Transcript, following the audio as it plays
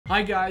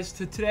Hi guys,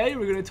 today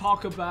we're going to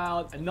talk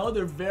about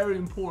another very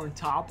important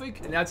topic,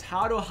 and that's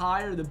how to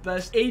hire the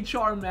best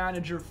HR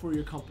manager for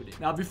your company.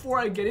 Now, before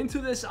I get into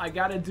this, I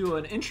got to do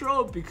an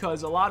intro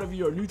because a lot of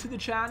you are new to the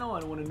channel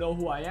and want to know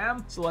who I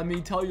am. So let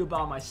me tell you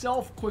about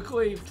myself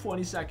quickly,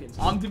 20 seconds.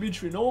 I'm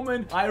Dimitri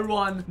Noman. I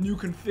run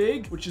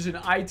NewConfig, which is an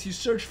IT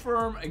search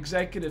firm,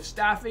 executive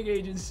staffing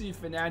agency,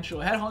 financial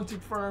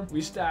headhunting firm.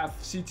 We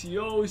staff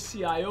CTOs,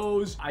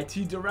 CIOs,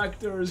 IT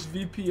directors,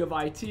 VP of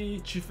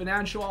IT, chief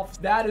financial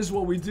officer. That is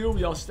what we do.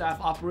 We also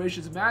staff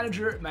operations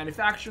manager,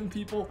 manufacturing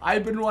people.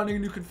 I've been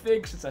running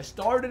NewConfig since I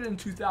started in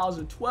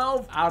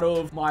 2012 out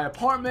of my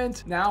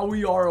apartment. Now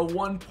we are a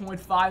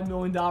 $1.5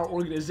 million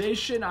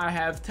organization. I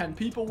have 10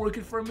 people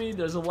working for me.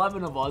 There's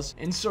 11 of us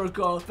in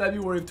circa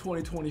February of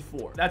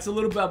 2024. That's a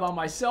little bit about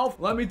myself.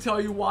 Let me tell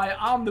you why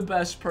I'm the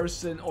best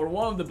person or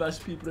one of the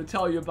best people to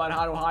tell you about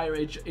how to hire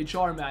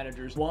HR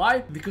managers. Why?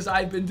 Because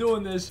I've been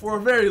doing this for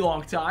a very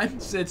long time,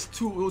 since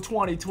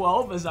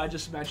 2012, as I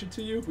just mentioned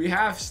to you. We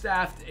have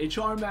staffed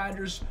HR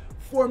managers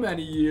for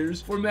many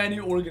years, for many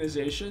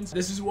organizations.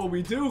 This is what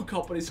we do.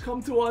 Companies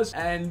come to us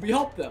and we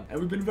help them, and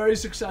we've been very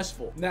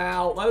successful.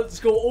 Now, let's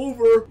go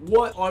over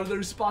what are the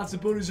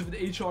responsibilities of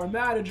an HR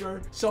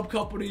manager. Some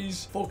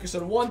companies focus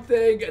on one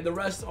thing and the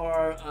rest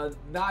are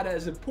not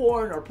as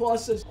important or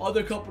pluses.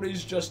 Other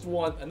companies just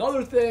want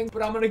another thing,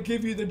 but I'm going to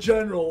give you the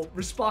general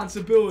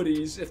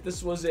responsibilities if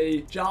this was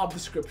a job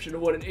description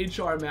of what an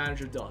HR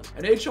manager does.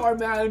 An HR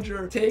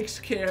manager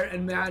takes care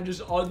and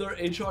manages other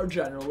HR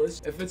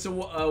generalists. If it's a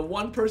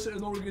one person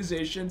in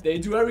organization, they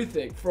do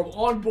everything from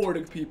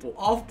onboarding people,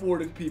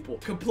 offboarding people,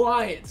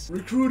 compliance,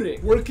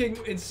 recruiting, working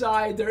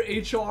inside their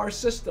HR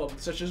system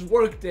such as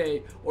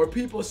Workday or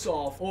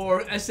PeopleSoft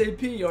or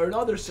SAP or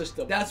another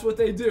system. That's what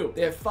they do.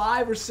 They have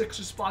 5 or 6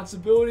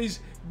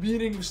 responsibilities: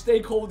 meeting with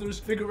stakeholders,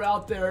 figure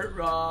out their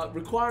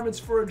requirements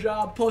for a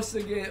job,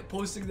 posting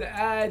the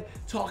ad,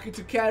 talking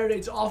to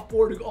candidates,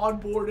 offboarding,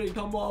 onboarding,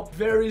 come up,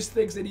 various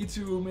things they need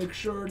to make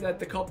sure that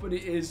the company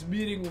is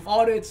meeting with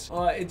audits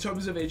in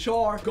terms of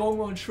HR,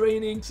 going on training.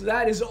 So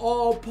that is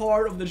all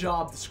part of the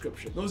job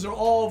description. Those are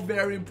all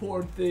very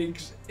important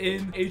things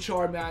in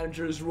HR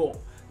manager's role.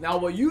 Now,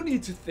 what you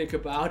need to think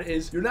about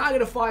is you're not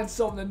going to find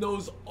someone that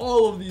knows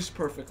all of these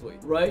perfectly,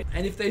 right?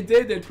 And if they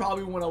did, they'd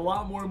probably want a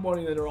lot more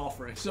money than they're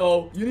offering.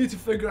 So you need to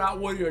figure out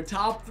what are your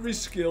top 3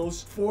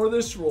 skills for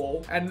this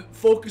role and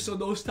focus on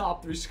those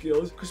top 3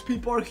 skills, because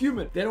people are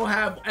human. They don't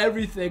have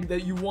everything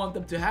that you want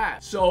them to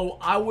have. So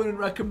I wouldn't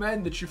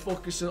recommend that you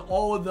focus on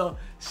all of the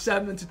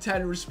 7 to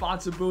 10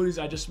 responsibilities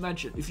I just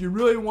mentioned. If you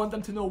really want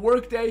them to know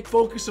Workday,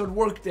 focus on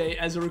Workday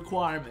as a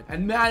requirement.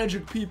 And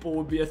managing people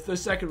would be a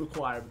second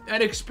requirement.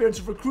 And experience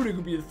of recruiting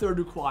would be the 3rd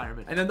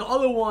requirement. And then the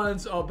other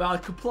ones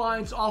about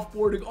compliance,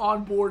 offboarding,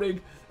 onboarding,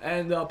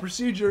 and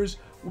procedures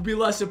would be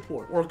less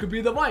important, or it could be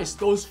the vice.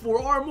 Those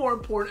 4 are more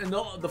important,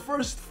 and the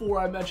first 4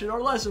 I mentioned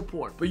are less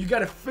important. But you got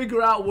to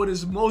figure out what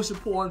is most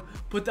important,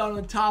 put that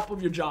on top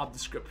of your job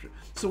description.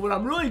 So what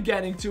I'm really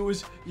getting to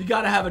is you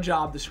got to have a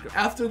job description.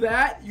 After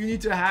that, you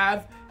need to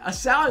have a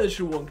salary that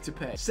you're willing to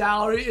pay.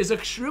 Salary is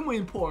extremely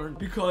important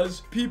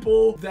because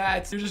people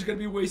that you're just going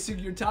to be wasting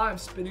your time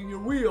spinning your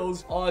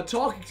wheels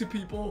talking to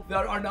people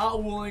that are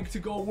not willing to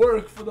go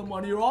work for the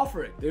money you're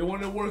offering. They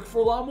want to work for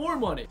a lot more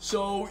money.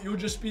 So you'll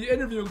just be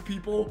interviewing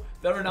people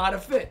that are not a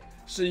fit.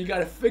 So you got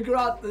to figure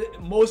out the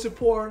most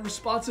important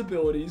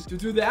responsibilities. To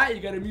do that,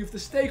 you got to meet with the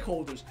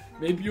stakeholders.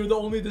 Maybe you're the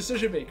only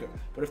decision maker,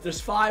 but if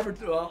there's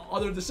 5 or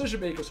other decision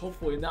makers,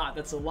 hopefully not.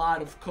 That's a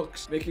lot of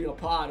cooks making a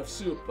pot of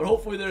soup. But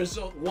hopefully there's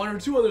 1 or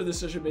 2 other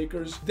decision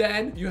makers.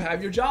 Then you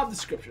have your job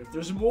description. If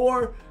there's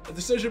more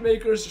decision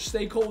makers or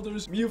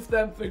stakeholders, meet with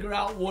them, figure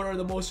out what are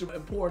the most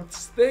important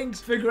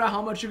things, figure out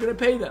how much you're going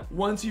to pay them.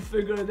 Once you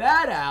figure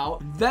that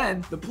out,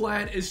 then the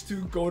plan is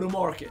to go to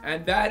market.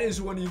 And that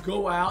is when you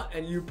go out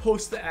and you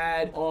post the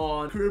ad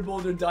on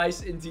CareerBuilder,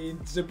 Dice, Indeed,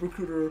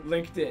 ZipRecruiter,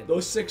 LinkedIn.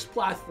 Those 6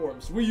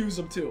 platforms. We use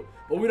them too,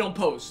 but we don't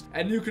post.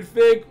 At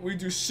NewConfig, we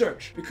do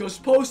search because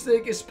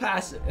posting is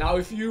passive. Now,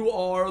 if you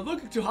are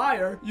looking to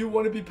hire, you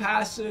want to be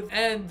passive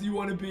and you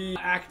want to be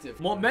active.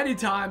 Well, many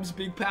times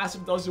being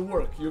passive doesn't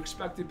work. You're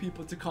expecting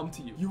people to come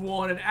to you. You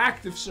want an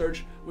active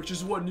search, which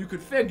is what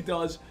NewConfig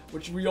does,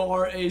 which we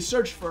are a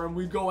search firm.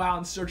 We go out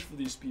and search for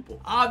these people.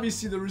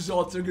 Obviously, the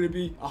results are going to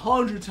be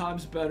 100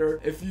 times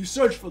better if you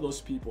search for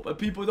those people, but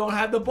people don't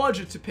have the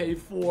budget to pay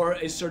for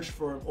a search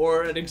firm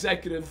or an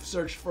executive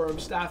search firm,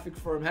 staffing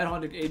firm,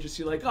 headhunting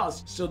agency like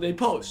us. So they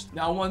post.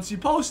 Now, once you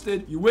post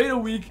it, you wait a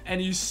week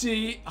and you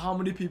see how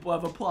many people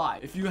have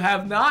applied. If you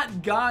have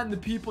not gotten the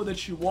people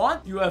that you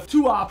want, you have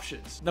 2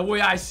 options, the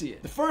way I see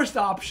it. The first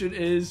option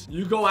is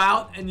you go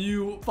out and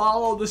you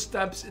follow the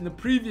steps in the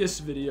previous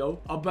video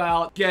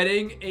about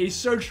getting a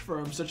search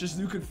firm such as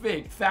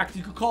NewConfig. In fact,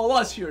 you could call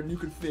us here at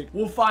NewConfig.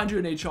 We'll find you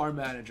an HR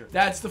manager.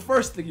 That's the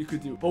first thing you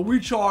could do. But we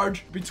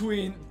charge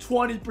between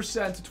 20%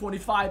 10% to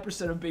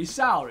 25% of base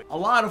salary. A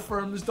lot of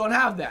firms don't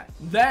have that.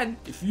 Then,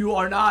 if you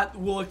are not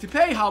willing to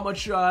pay how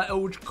much it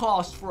would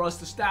cost for us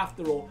to staff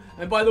the role,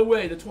 and by the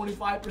way, the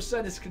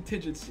 25% is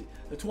contingency.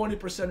 The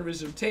 20%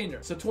 is retainer.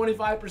 So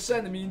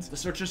 25% means the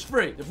search is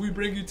free. If we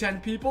bring you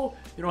 10 people,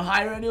 you don't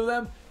hire any of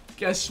them,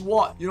 guess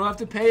what? You don't have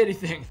to pay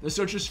anything. The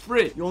search is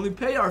free. You only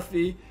pay our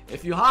fee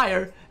if you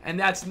hire, and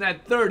that's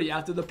net 30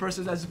 after the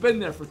person has been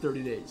there for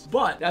 30 days.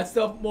 But that's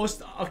the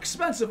most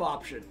expensive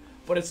option.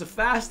 But it's the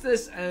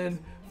fastest and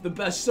the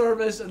best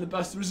service and the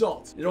best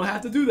results. You don't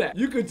have to do that.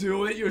 You could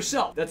do it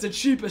yourself. That's the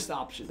cheapest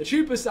option. The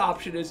cheapest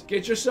option is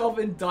get yourself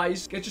in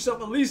Dice, get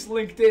yourself at least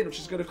LinkedIn, which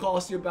is going to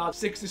cost you about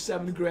 6 to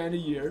 7 grand a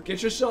year.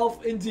 Get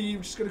yourself Indeed,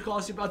 which is going to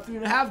cost you about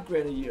 3.5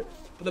 grand a year.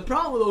 But the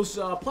problem with those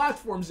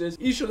platforms is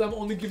each of them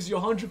only gives you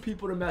 100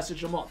 people to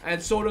message a month.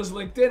 And so does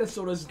LinkedIn, and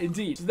so does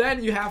Indeed. So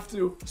then you have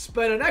to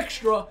spend an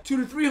extra $200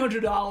 to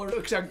 $300,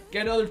 except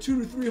get another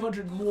 200 to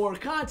 300 more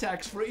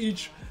contacts for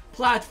each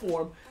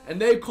platform,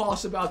 and they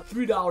cost about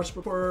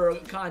 $3 per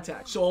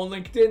contact. So on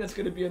LinkedIn, that's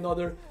going to be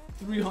another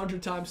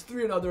 300 times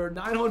 3, another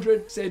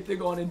 900. Same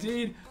thing on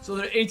Indeed, so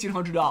they're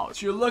 $1,800.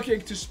 So you're looking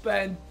to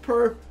spend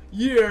per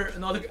year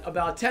another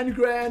about 10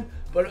 grand,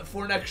 but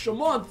for an extra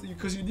month,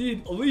 because you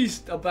need at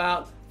least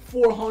about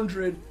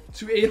 400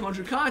 to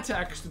 800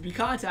 contacts to be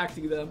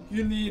contacting them,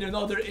 you need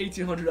another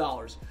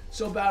 $1,800.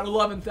 So about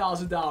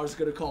 $11,000 is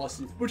going to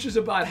cost you, which is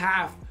about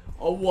half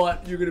of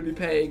what you're going to be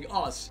paying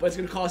us. But it's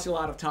going to cost you a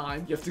lot of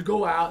time. You have to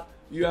go out,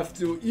 you have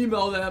to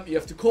email them, you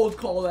have to cold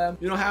call them.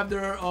 You don't have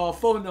their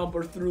phone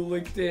number through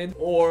LinkedIn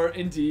or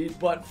Indeed.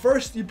 But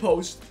first you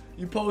post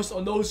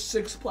on those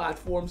 6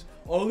 platforms,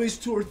 or at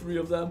least 2 or 3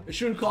 of them. It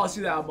shouldn't cost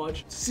you that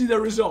much. See the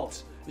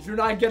results. If you're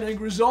not getting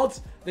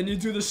results, then you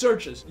do the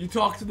searches. You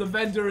talk to the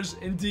vendors,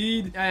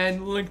 Indeed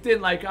and LinkedIn,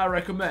 like I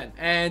recommend.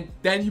 And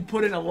then you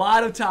put in a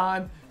lot of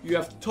time. You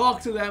have to talk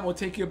to them. It will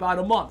take you about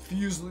a month. If you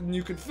use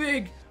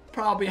NewConfig,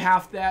 probably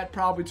half that,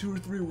 probably 2 or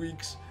 3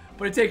 weeks.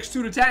 But it takes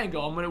 2 to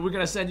tango. We're going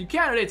to send you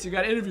candidates, you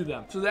got to interview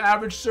them. So the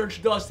average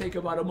search does take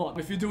about a month.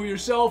 If you do it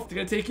yourself, it's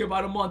going to take you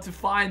about a month to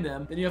find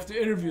them. Then you have to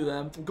interview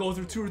them and go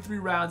through 2 or 3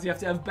 rounds. You have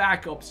to have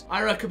backups.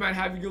 I recommend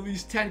having at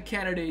least 10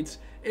 candidates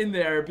in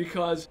there,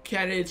 because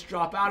candidates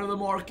drop out of the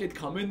market,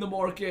 come in the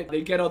market,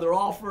 they get other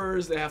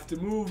offers, they have to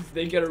move,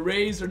 they get a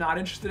raise, they're not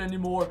interested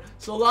anymore.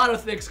 So a lot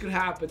of things could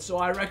happen. So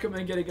I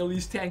recommend getting at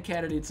least 10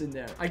 candidates in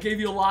there. I gave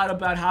you a lot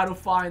about how to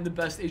find the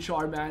best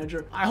HR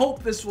manager. I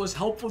hope this was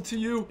helpful to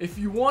you. If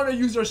you want to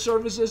use our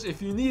services, if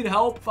you need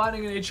help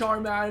finding an HR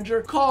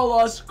manager, call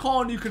us,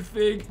 call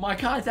NewConfig. My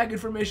contact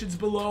information is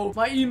below.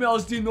 My email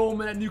is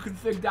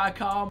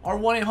dnoman@newconfig.com. Our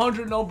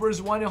 1-800 number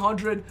is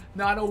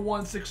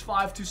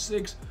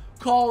 1-800-901-6526.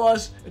 Call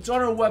us. It's on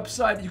our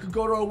website. You can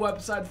go to our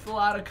website, fill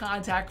out a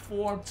contact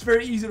form. It's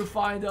very easy to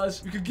find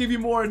us. We could give you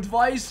more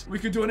advice. We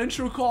could do an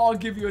intro call,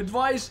 give you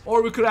advice,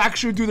 or we could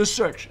actually do the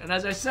search. And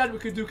as I said, we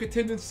could do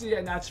contingency,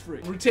 and that's free.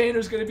 Retainer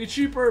is going to be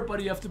cheaper,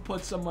 but you have to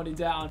put some money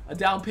down. A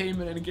down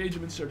payment and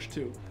engagement search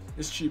too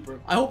is cheaper.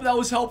 I hope that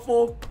was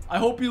helpful. I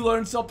hope you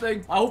learned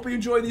something. I hope you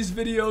enjoy these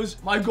videos.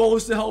 My goal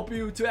is to help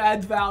you, to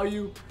add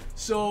value.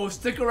 So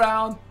stick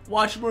around,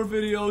 watch more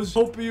videos.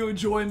 Hope you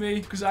enjoy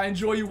me, because I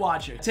enjoy you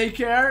watching. Take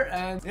care,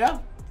 and yeah,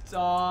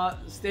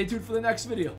 stay tuned for the next video.